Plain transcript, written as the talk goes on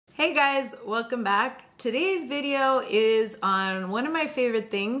Hey guys, welcome back. Today's video is on one of my favorite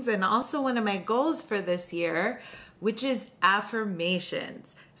things and also one of my goals for this year, which is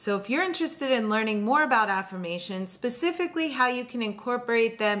affirmations. So if you're interested in learning more about affirmations, specifically how you can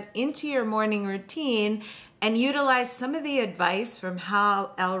incorporate them into your morning routine and utilize some of the advice from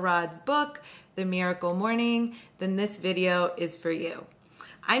Hal Elrod's book, The Miracle Morning, then this video is for you.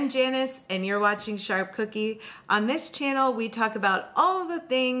 I'm Janice and you're watching Sharp Cookie. On this channel, we talk about all the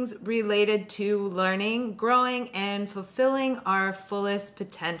things related to learning, growing, and fulfilling our fullest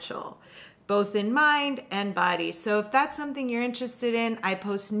potential, both in mind and body. So if that's something you're interested in, I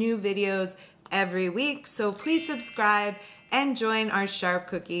post new videos every week. So please subscribe and join our Sharp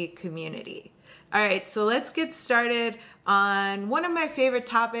Cookie community. All right, so let's get started on one of my favorite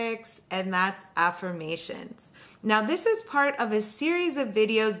topics, and that's affirmations. Now, this is part of a series of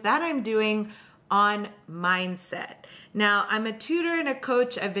videos that I'm doing on mindset. Now, I'm a tutor and a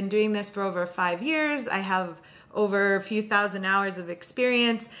coach. I've been doing this for over 5 years. I have over a few thousand hours of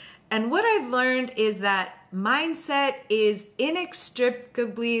experience. And what I've learned is that mindset is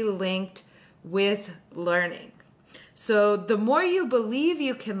inextricably linked with learning. So the more you believe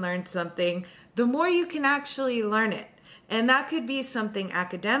you can learn something, the more you can actually learn it. And that could be something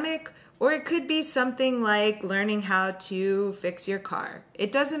academic, or it could be something like learning how to fix your car.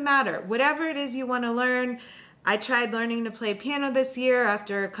 It doesn't matter. Whatever it is you want to learn. I tried learning to play piano this year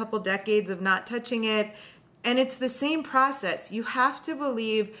after a couple decades of not touching it. And it's the same process. You have to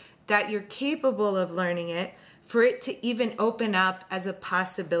believe that you're capable of learning it for it to even open up as a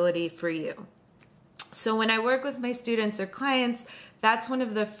possibility for you. So when I work with my students or clients, that's one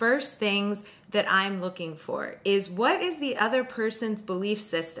of the first things that I'm looking for is what is the other person's belief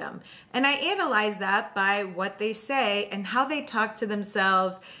system? And I analyze that by what they say and how they talk to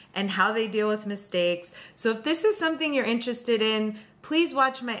themselves and how they deal with mistakes. So if this is something you're interested in, please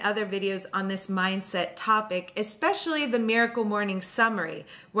watch my other videos on this mindset topic, especially the Miracle Morning Summary,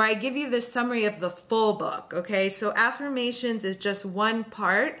 where I give you the summary of the full book, okay? So affirmations is just one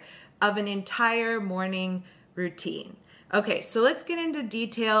part of an entire morning routine. Okay, so let's get into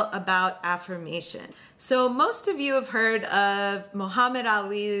detail about affirmation. So most of you have heard of Muhammad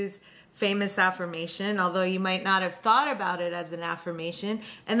Ali's famous affirmation, although you might not have thought about it as an affirmation,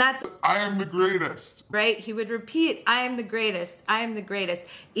 and that's, I am the greatest. Right? He would repeat, I am the greatest, I am the greatest,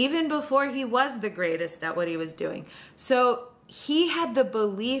 even before he was the greatest at what he was doing. So he had the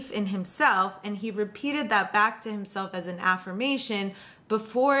belief in himself, and he repeated that back to himself as an affirmation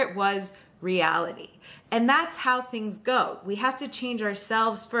before it was reality. And that's how things go. We have to change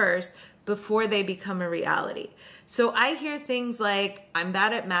ourselves first before they become a reality. So I hear things like, I'm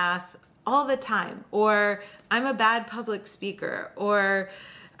bad at math all the time, or I'm a bad public speaker, or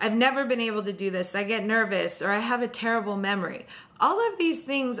I've never been able to do this, I get nervous, or I have a terrible memory. All of these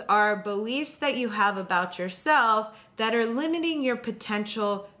things are beliefs that you have about yourself that are limiting your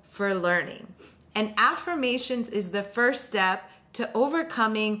potential for learning. And affirmations is the first step to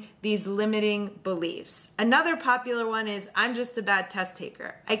overcoming these limiting beliefs. Another popular one is, I'm just a bad test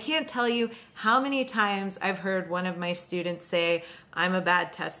taker. I can't tell you how many times I've heard one of my students say, I'm a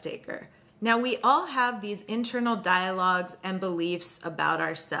bad test taker. Now, we all have these internal dialogues and beliefs about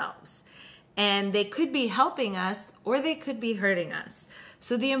ourselves, and they could be helping us or they could be hurting us.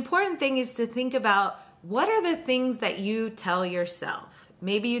 So the important thing is to think about, what are the things that you tell yourself?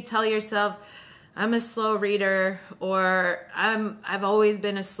 Maybe you tell yourself, I'm a slow reader, or I've always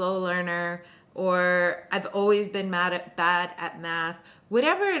been a slow learner, or I've always been bad at math.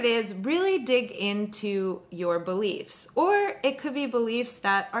 Whatever it is, really dig into your beliefs. Or it could be beliefs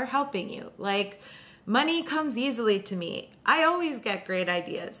that are helping you, like money comes easily to me, I always get great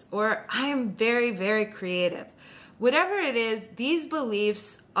ideas, or I am very, very creative. Whatever it is, these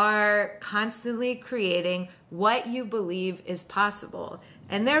beliefs are constantly creating what you believe is possible,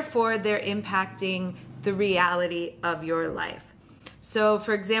 and therefore they're impacting the reality of your life. So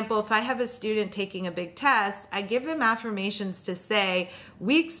for example, if I have a student taking a big test, I give them affirmations to say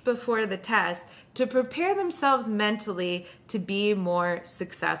weeks before the test to prepare themselves mentally to be more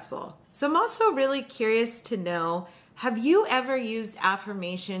successful. So I'm also really curious to know, have you ever used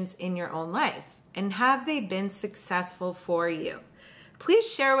affirmations in your own life? And have they been successful for you? Please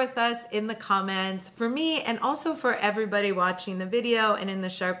share with us in the comments, for me and also for everybody watching the video and in the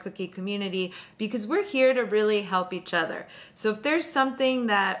Sharp Cookie community, because we're here to really help each other. So if there's something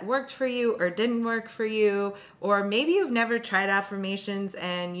that worked for you or didn't work for you, or maybe you've never tried affirmations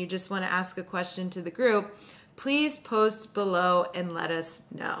and you just want to ask a question to the group, please post below and let us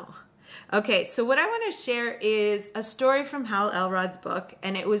know. Okay, so what I want to share is a story from Hal Elrod's book,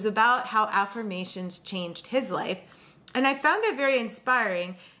 and it was about how affirmations changed his life. And I found it very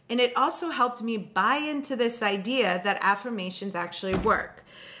inspiring, And it also helped me buy into this idea that affirmations actually work.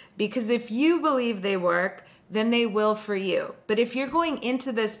 Because if you believe they work, then they will for you. But if you're going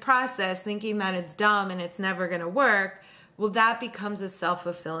into this process thinking that it's dumb and it's never going to work, well, that becomes a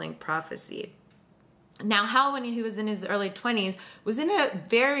self-fulfilling prophecy. Now, Hal, when he was in his early 20s, was in a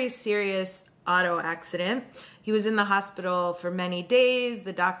very serious auto accident. He was in the hospital for many days.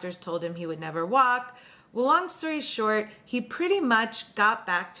 The doctors told him he would never walk. Well, long story short, he pretty much got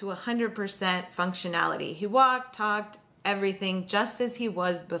back to 100% functionality. He walked, talked, everything just as he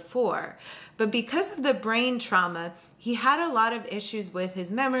was before. But because of the brain trauma, he had a lot of issues with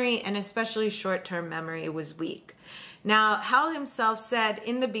his memory, and especially short-term memory was weak. Now, Hal himself said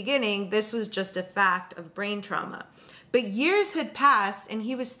in the beginning, this was just a fact of brain trauma. But years had passed and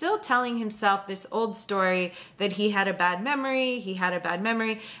he was still telling himself this old story that he had a bad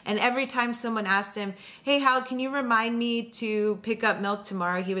memory, and every time someone asked him, hey, Hal, can you remind me to pick up milk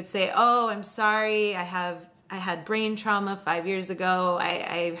tomorrow? He would say, oh, I'm sorry, I had brain trauma 5 years ago,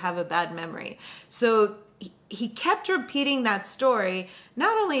 I have a bad memory. So he kept repeating that story,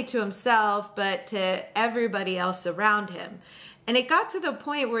 not only to himself, but to everybody else around him. And it got to the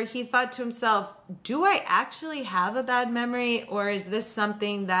point where he thought to himself, do I actually have a bad memory, or is this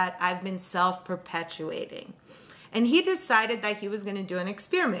something that I've been self-perpetuating? And he decided that he was going to do an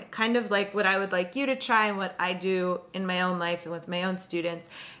experiment, kind of like what I would like you to try and what I do in my own life and with my own students.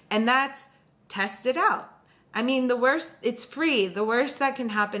 And that's test it out. I mean, the worst, it's free. The worst that can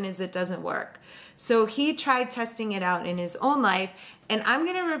happen is it doesn't work. So he tried testing it out in his own life. And I'm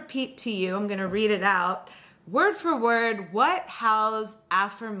going to repeat to you, I'm going to read it out, word for word, what Hal's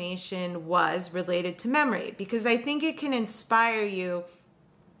affirmation was related to memory, because I think it can inspire you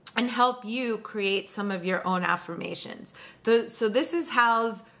and help you create some of your own affirmations. So this is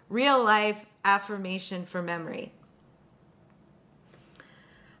Hal's real life affirmation for memory.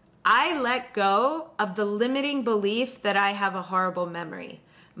 I let go of the limiting belief that I have a horrible memory.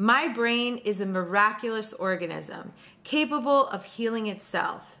 My brain is a miraculous organism capable of healing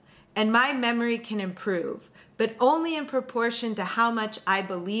itself, and my memory can improve, but only in proportion to how much I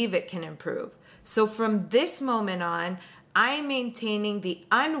believe it can improve. So from this moment on, I am maintaining the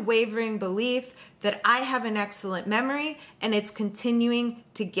unwavering belief that I have an excellent memory, and it's continuing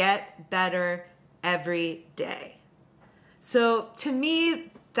to get better every day. So to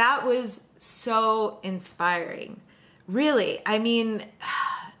me, that was so inspiring. Really, I mean,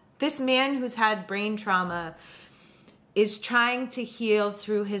 this man who's had brain trauma is trying to heal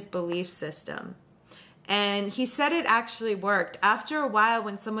through his belief system. And he said it actually worked. After a while,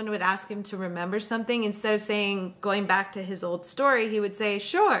 when someone would ask him to remember something, instead of saying, going back to his old story, he would say,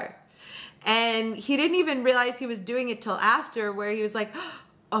 sure. And he didn't even realize he was doing it till after, where he was like,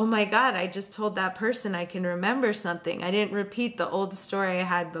 oh my God, I just told that person I can remember something. I didn't repeat the old story I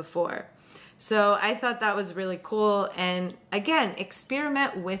had before. So I thought that was really cool. And again,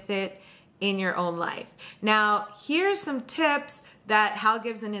 experiment with it in your own life. Now, here's some tips that Hal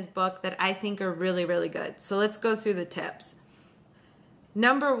gives in his book that I think are really, really good. So let's go through the tips.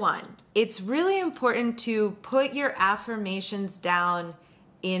 Number one, it's really important to put your affirmations down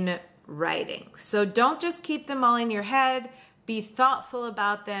in writing. So don't just keep them all in your head. Be thoughtful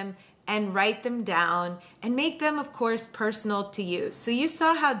about them and write them down and make them, of course, personal to you. So you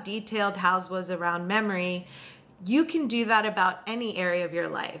saw how detailed Hal's was around memory. You can do that about any area of your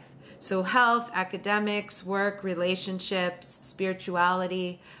life. So health, academics, work, relationships,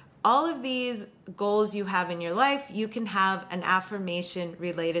 spirituality, all of these goals you have in your life, you can have an affirmation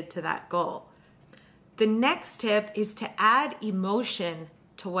related to that goal. The next tip is to add emotion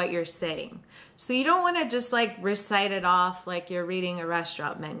to what you're saying. So you don't want to just like recite it off like you're reading a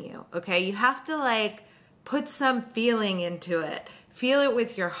restaurant menu, okay? You have to like put some feeling into it. Feel it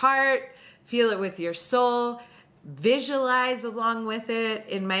with your heart, feel it with your soul, visualize along with it.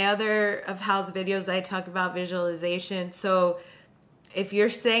 In my other of Hal's videos, I talk about visualization. So if you're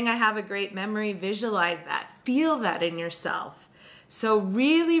saying I have a great memory, visualize that. Feel that in yourself. So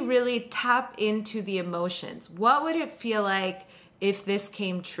really, really tap into the emotions. What would it feel like if this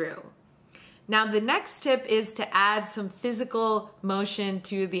came true? Now, the next tip is to add some physical motion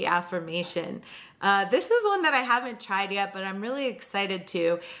to the affirmation. This is one that I haven't tried yet, but I'm really excited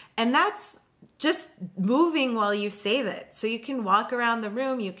to. And that's just moving while you say it. So you can walk around the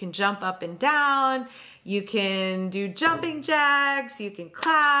room, you can jump up and down, you can do jumping jacks, you can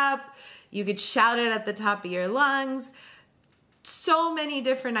clap, you could shout it at the top of your lungs. So many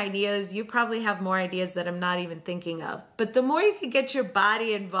different ideas. You probably have more ideas that I'm not even thinking of. But the more you can get your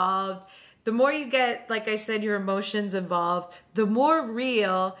body involved, the more you get, like I said, your emotions involved, the more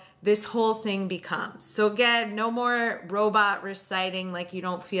real this whole thing becomes. So again, no more robot reciting like you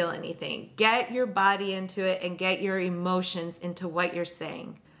don't feel anything. Get your body into it and get your emotions into what you're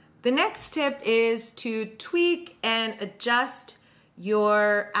saying. The next tip is to tweak and adjust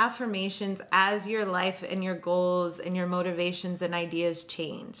your affirmations as your life and your goals and your motivations and ideas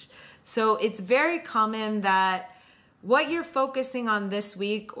change. So it's very common that what you're focusing on this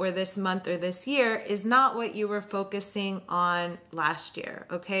week or this month or this year is not what you were focusing on last year,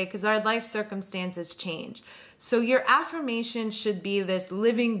 okay? Because our life circumstances change. So your affirmation should be this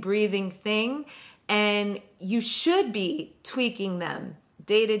living, breathing thing, and you should be tweaking them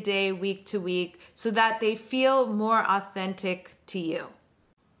day to day, week to week, so that they feel more authentic to you.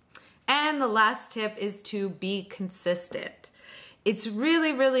 And the last tip is to be consistent. It's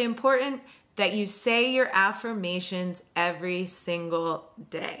really, really important that you say your affirmations every single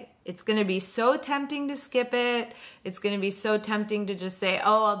day. It's going to be so tempting to skip it. It's going to be so tempting to just say,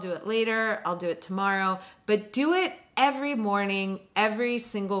 oh, I'll do it later. I'll do it tomorrow. But do it every morning, every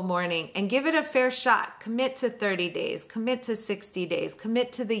single morning, and give it a fair shot. Commit to 30 days, commit to 60 days,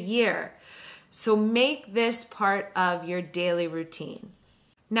 commit to the year. So make this part of your daily routine.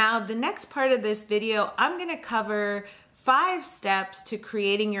 Now, the next part of this video, I'm going to cover 5 steps to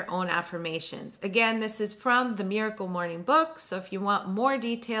creating your own affirmations. Again, this is from the Miracle Morning book. So if you want more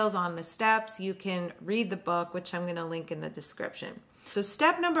details on the steps, you can read the book, which I'm going to link in the description. So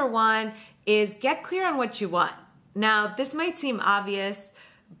step number 1 is get clear on what you want. Now, this might seem obvious,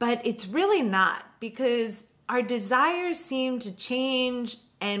 but it's really not, because our desires seem to change.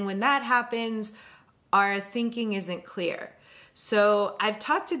 And when that happens, our thinking isn't clear. So I've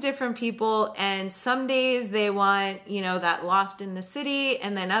talked to different people, and some days they want, that loft in the city,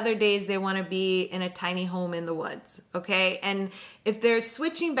 and then other days they want to be in a tiny home in the woods, okay? And if they're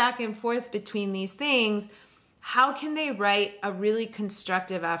switching back and forth between these things, how can they write a really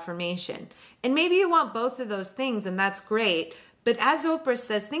constructive affirmation? And maybe you want both of those things, and that's great. But as Oprah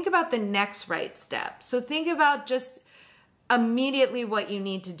says, think about the next right step. So think about just immediately what you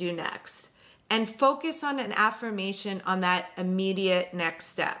need to do next, and focus on an affirmation on that immediate next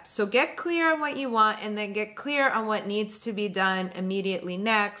step. So get clear on what you want, and then get clear on what needs to be done immediately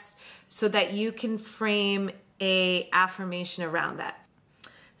next, so that you can frame an affirmation around that.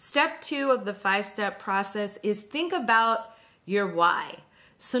 Step 2 of the 5-step process is think about your why.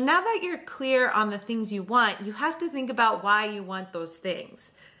 So now that you're clear on the things you want, you have to think about why you want those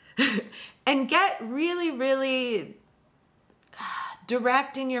things. And get really, really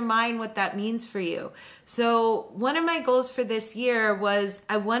direct in your mind what that means for you. So one of my goals for this year was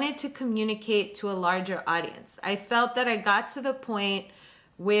I wanted to communicate to a larger audience. I felt that I got to the point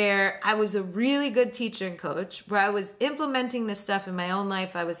where I was a really good teacher and coach, where I was implementing this stuff in my own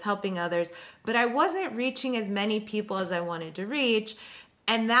life, I was helping others, but I wasn't reaching as many people as I wanted to reach.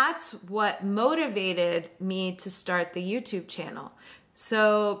 And that's what motivated me to start the YouTube channel.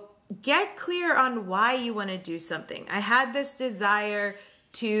 So get clear on why you want to do something. I had this desire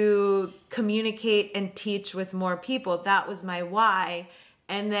to communicate and teach with more people. That was my why.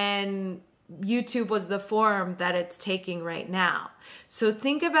 And then YouTube was the form that it's taking right now. So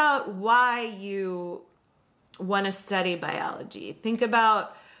think about why you want to study biology. Think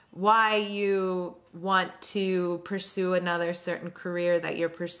about why you want to pursue another certain career that you're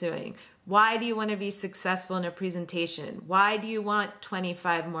pursuing. Why do you want to be successful in a presentation? Why do you want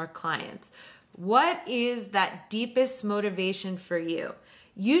 25 more clients? What is that deepest motivation for you?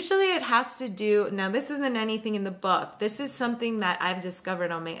 Usually it has to do, now this isn't anything in the book, this is something that I've discovered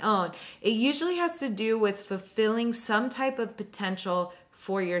on my own. It usually has to do with fulfilling some type of potential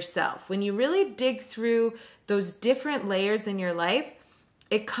for yourself. When you really dig through those different layers in your life,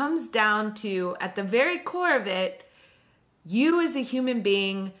 it comes down to, at the very core of it, you as a human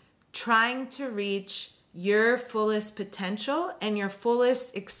being trying to reach your fullest potential and your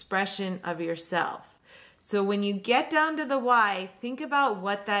fullest expression of yourself. So when you get down to the why, think about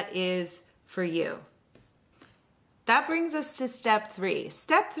what that is for you. That brings us to step 3.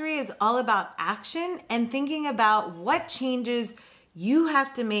 Step 3 is all about action and thinking about what changes you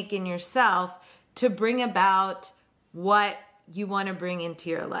have to make in yourself to bring about what you want to bring into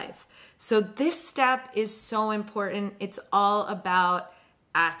your life. So this step is so important. It's all about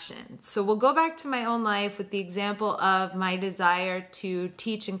action. So we'll go back to my own life with the example of my desire to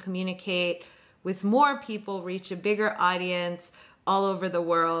teach and communicate with more people, reach a bigger audience all over the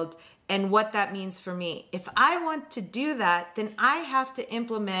world, and what that means for me. If I want to do that, then I have to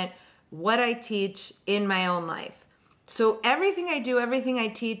implement what I teach in my own life. So everything I do, everything I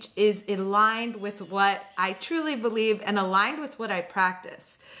teach is aligned with what I truly believe and aligned with what I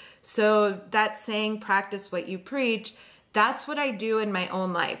practice. So that saying, practice what you preach, That's what I do in my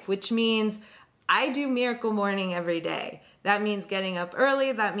own life, which means I do miracle morning every day. That means getting up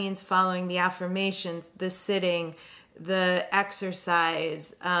early. That means following the affirmations, the sitting, the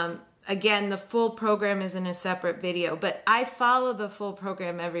exercise. Again, the full program is in a separate video, but I follow the full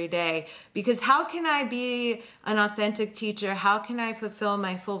program every day because how can I be an authentic teacher? How can I fulfill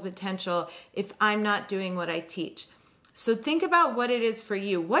my full potential if I'm not doing what I teach? So think about what it is for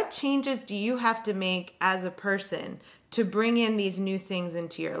you. What changes do you have to make as a person to bring in these new things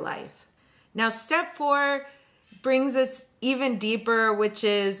into your life? Now, step 4 brings us even deeper, which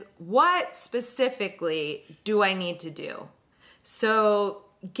is what specifically do I need to do? So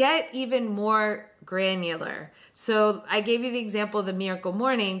get even more granular. So I gave you the example of the miracle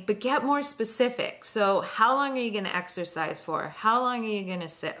morning, but get more specific. So how long are you going to exercise for? How long are you going to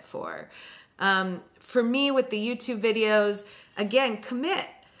sit for? For me with the YouTube videos, again, commit.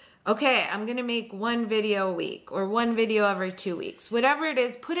 Okay, I'm going to make 1 video a week or 1 video every 2 weeks. Whatever it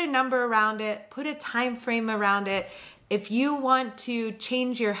is, put a number around it, put a time frame around it. If you want to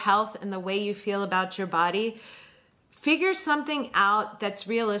change your health and the way you feel about your body, figure something out that's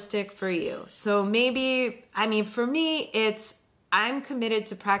realistic for you. So maybe, for me, I'm committed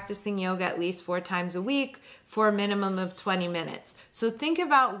to practicing yoga at least 4 times a week for a minimum of 20 minutes. So think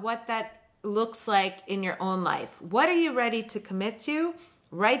about what that looks like in your own life. What are you ready to commit to?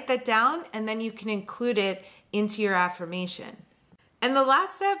 Write that down, and then you can include it into your affirmation. And the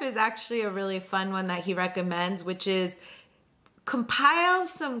last step is actually a really fun one that he recommends, which is compile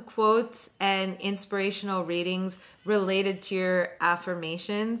some quotes and inspirational readings related to your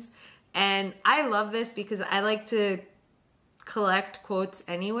affirmations. And I love this because I like to collect quotes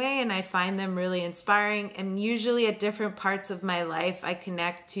anyway, and I find them really inspiring. And usually at different parts of my life, I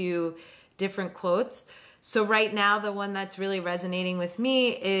connect to different quotes. So right now, the one that's really resonating with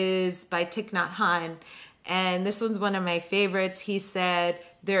me is by Thich Nhat Hanh. And this one's one of my favorites. He said,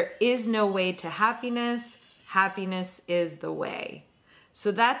 "There is no way to happiness. Happiness is the way."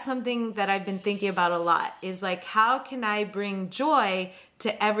 So that's something that I've been thinking about a lot, is like, how can I bring joy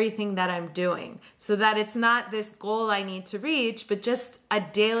to everything that I'm doing so that it's not this goal I need to reach, but just a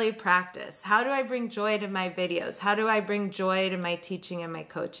daily practice? How do I bring joy to my videos? How do I bring joy to my teaching and my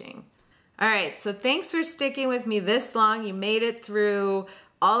coaching? All right, so thanks for sticking with me this long. You made it through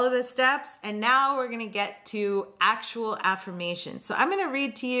all of the steps, and now we're gonna get to actual affirmations. So I'm gonna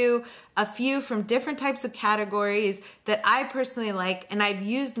read to you a few from different types of categories that I personally like, and I've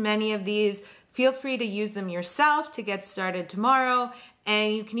used many of these. Feel free to use them yourself to get started tomorrow,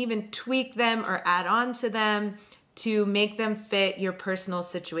 and you can even tweak them or add on to them to make them fit your personal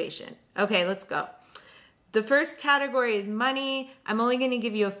situation. Okay, let's go. The first category is money. I'm only gonna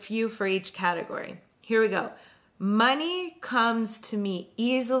give you a few for each category. Here we go. Money comes to me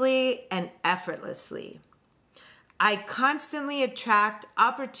easily and effortlessly. I constantly attract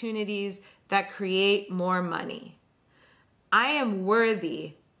opportunities that create more money. I am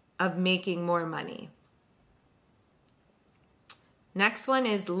worthy of making more money. Next one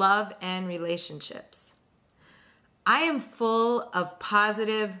is love and relationships. I am full of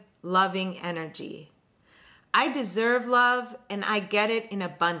positive, loving energy. I deserve love and I get it in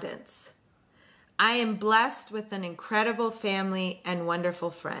abundance. I am blessed with an incredible family and wonderful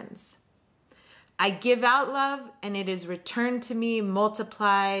friends. I give out love and it is returned to me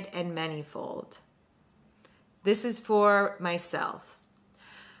multiplied and manyfold. This is for myself.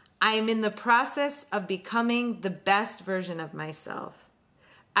 I am in the process of becoming the best version of myself.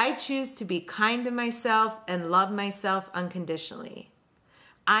 I choose to be kind to myself and love myself unconditionally.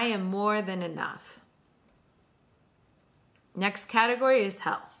 I am more than enough. Next category is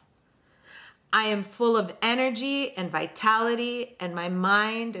health. I am full of energy and vitality, and my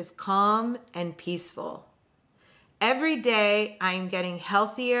mind is calm and peaceful. Every day, I am getting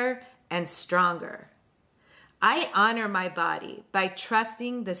healthier and stronger. I honor my body by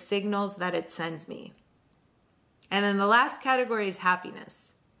trusting the signals that it sends me. And then the last category is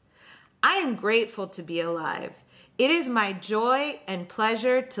happiness. I am grateful to be alive. It is my joy and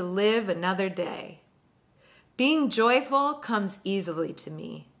pleasure to live another day. Being joyful comes easily to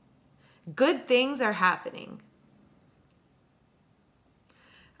me. Good things are happening.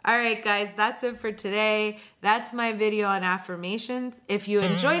 All right, guys, that's it for today. That's my video on affirmations. If you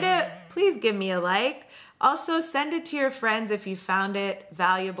enjoyed it, please give me a like. Also, send it to your friends if you found it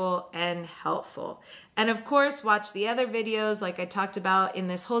valuable and helpful. And of course, watch the other videos like I talked about in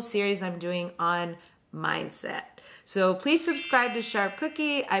this whole series I'm doing on mindset. So please subscribe to Sharp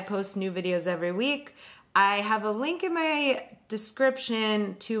Cookie. I post new videos every week. I have a link in my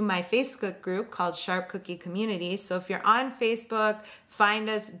description to my Facebook group called Sharp Cookie Community. So if you're on Facebook, find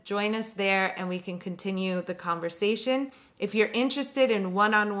us, join us there, and we can continue the conversation. If you're interested in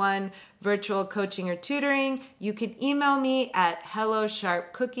one-on-one virtual coaching or tutoring, you can email me at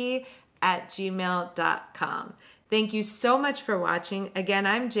hellosharpcookie@gmail.com. Thank you so much for watching. Again,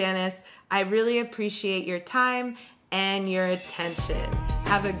 I'm Janice. I really appreciate your time and your attention.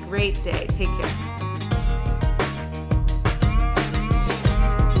 Have a great day. Take care.